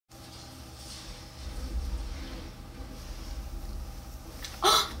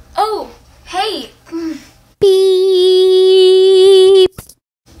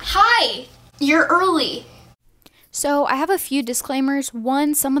few disclaimers.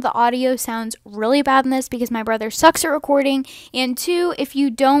 One, some of the audio sounds really bad in this because my brother sucks at recording. And two, if you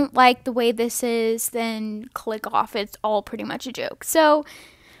don't like the way this is, then click off. It's all pretty much a joke. So,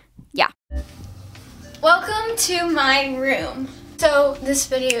 yeah. Welcome to my room. So this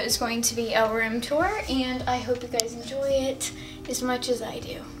video is going to be a room tour, and I hope you guys enjoy it as much as I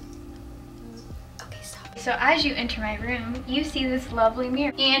do. So as you enter my room, you see this lovely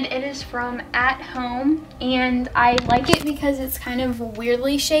mirror, and it is from At Home, and I like it because it's kind of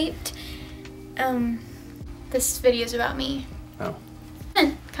weirdly shaped. This video is about me. Oh.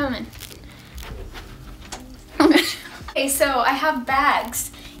 Come in. Okay, so I have bags,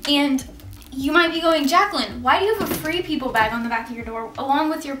 and you might be going, Jacqueline, why do you have a Free People bag on the back of your door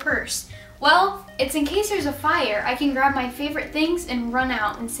along with your purse? Well, it's in case there's a fire, I can grab my favorite things and run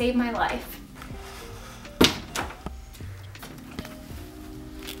out and save my life.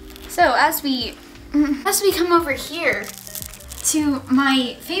 So as we come over here to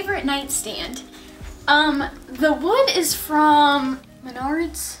my favorite nightstand, the wood is from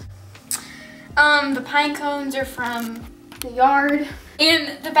Menards. The pine cones are from the yard,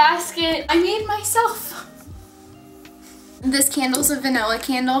 and the basket I made myself. This candle's a vanilla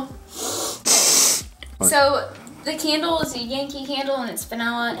candle. What? So the candle is a Yankee candle and it's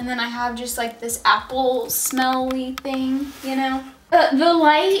vanilla, and then I have just like this apple smelly thing, you know. The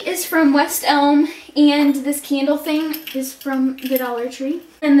light is from West Elm, and this candle thing is from the Dollar Tree.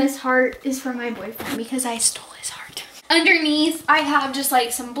 And this heart is from my boyfriend because I stole his heart. Underneath, I have just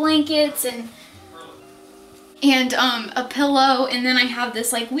like some blankets and a pillow, and then I have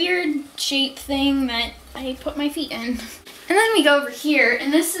this like weird shape thing that I put my feet in. And then we go over here,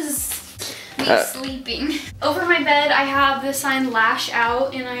 and this is me sleeping. Over my bed, I have the sign Lash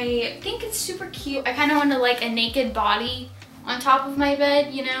Out, and I think it's super cute. I kind of wanted like a naked body on top of my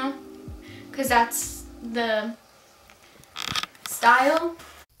bed, you know, because that's the style.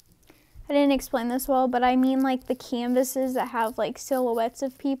 I didn't explain this well, but I mean like the canvases that have like silhouettes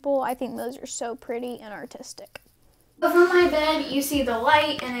of people. I think those are so pretty and artistic. Over my bed, you see the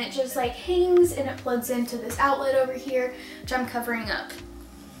light, and it just like hangs and it plugs into this outlet over here, which I'm covering up.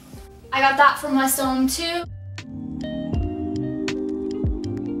 I got that from West Elm too.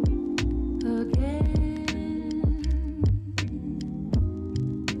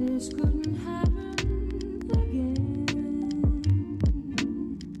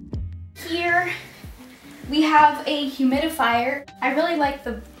 Here we have a humidifier. I really like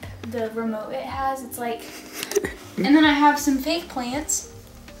the remote it has. It's like, and then I have some fake plants.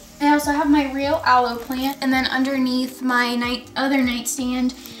 I also have my real aloe plant, and then underneath my other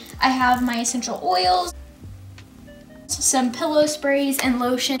nightstand, I have my essential oils, some pillow sprays, and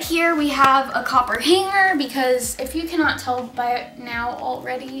lotion. Here we have a copper hanger because if you cannot tell by now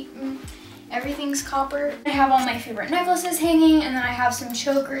already, everything's copper. I have all my favorite necklaces hanging, and then I have some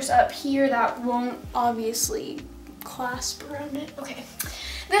chokers up here that won't obviously clasp around it. Okay.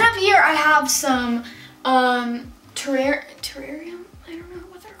 Then up here I have some terrarium. I don't know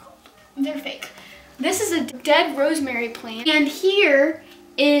what they're called. They're fake. This is a dead rosemary plant, and here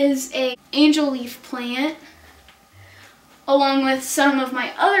is a angel leaf plant along with some of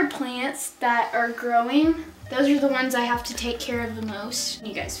my other plants that are growing. Those are the ones I have to take care of the most.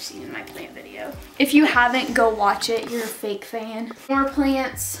 You guys have seen in my plant video. If you haven't, go watch it. You're a fake fan. More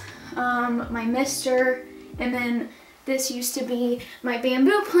plants, my mister, and then this used to be my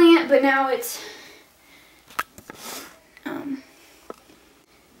bamboo plant, but now it's,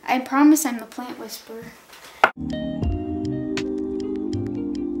 I promise I'm the plant whisperer.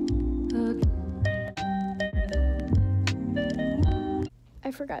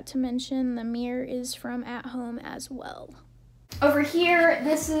 I forgot to mention the mirror is from At Home as well. Over here,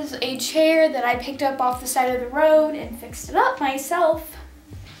 this is a chair that I picked up off the side of the road and fixed it up myself.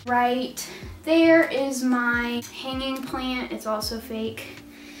 Right there is my hanging plant. It's also fake.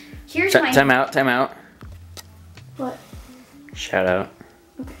 Here's my... Time out. What? Shout out.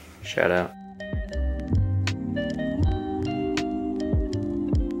 Okay. Shout out.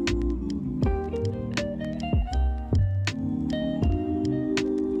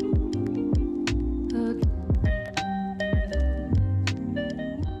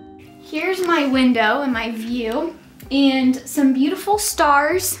 Here's my window and my view, and some beautiful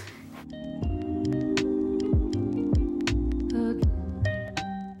stars.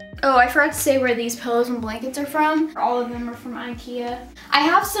 Oh, I forgot to say where these pillows and blankets are from. All of them are from IKEA. I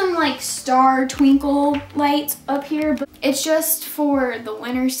have some like star twinkle lights up here, but it's just for the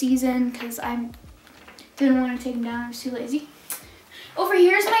winter season because I didn't want to take them down. I was too lazy. Over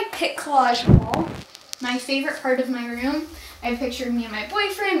here's my pic collage wall, my favorite part of my room. I have a picture of me and my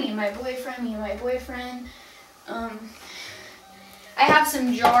boyfriend, me and my boyfriend, me and my boyfriend. I have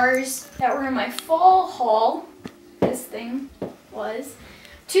some jars that were in my fall haul. This thing was.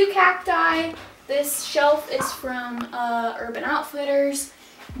 2 cacti. This shelf is from Urban Outfitters.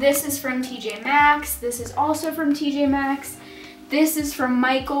 This is from TJ Maxx. This is also from TJ Maxx. This is from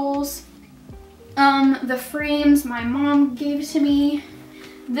Michael's. The frames my mom gave to me.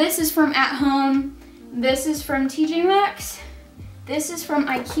 This is from At Home. This is from TJ Maxx. This is from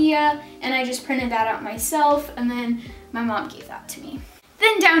IKEA, and I just printed that out myself, and then my mom gave that to me.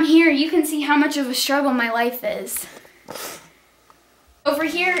 Then down here, you can see how much of a struggle my life is. Over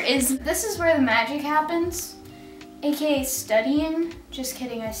here this is where the magic happens, aka studying. Just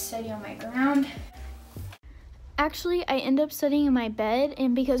kidding, I study on my ground. Actually, I end up studying in my bed,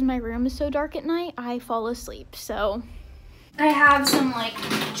 and because my room is so dark at night, I fall asleep. So I have some like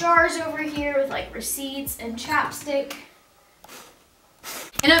jars over here with like receipts and chapstick.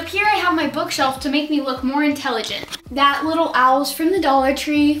 And up here I have my bookshelf to make me look more intelligent. That little owl's from the Dollar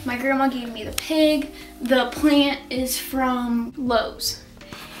Tree. My grandma gave me the pig. The plant is from Lowe's.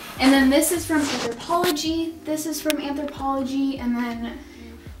 And then this is from Anthropology. This is from Anthropology. And then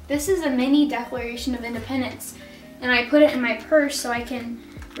this is a mini Declaration of Independence. And I put it in my purse so I can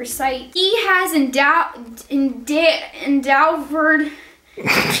recite. He has endeavored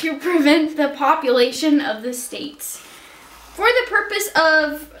to prevent the population of the states. For the purpose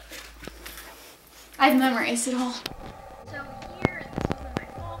of, I've memorized it all. So here, this is in my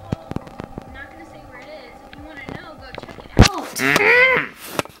fall haul. I'm not going to say where it is. If you want to know, go check it out.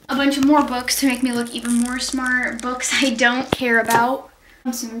 A bunch of more books to make me look even more smart. Books I don't care about.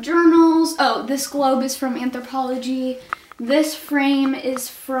 Some journals. Oh, this globe is from Anthropology. This frame is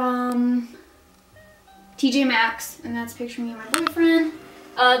from TJ Maxx, and that's a picture of me and my boyfriend.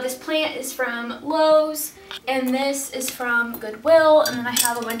 This plant is from Lowe's, and this is from Goodwill, and then I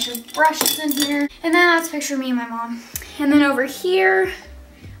have a bunch of brushes in here, and then that's a picture of me and my mom. And then over here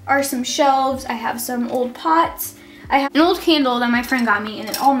are some shelves. I have some old pots. I have an old candle that my friend got me, and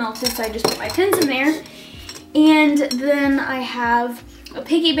it all melted, so I just put my pins in there. And then I have a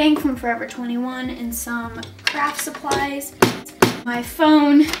piggy bank from Forever 21 and some craft supplies, my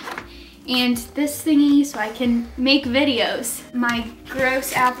phone, and this thingy so I can make videos. My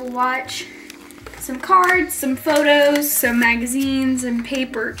gross Apple Watch, some cards, some photos, some magazines and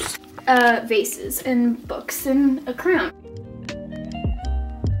papers, vases and books and a crown.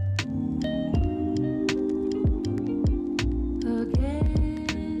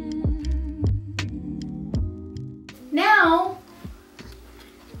 Now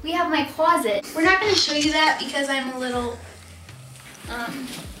we have my closet. We're not going to show you that because I'm a little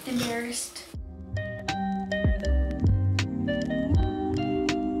embarrassed.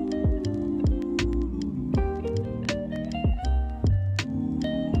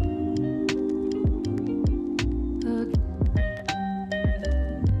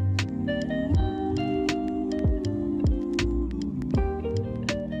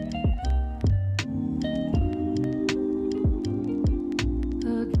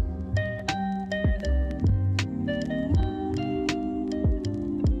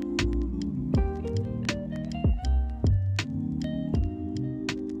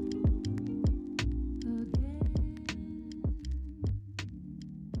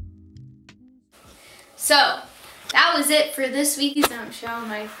 So, that was it for this week's, don't show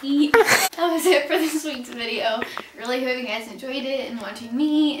my feet. That was it for this week's video. Really hope you guys enjoyed it and watching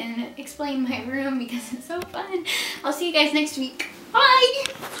me and explain my room because it's so fun. I'll see you guys next week.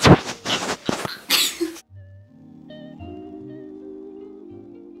 Bye!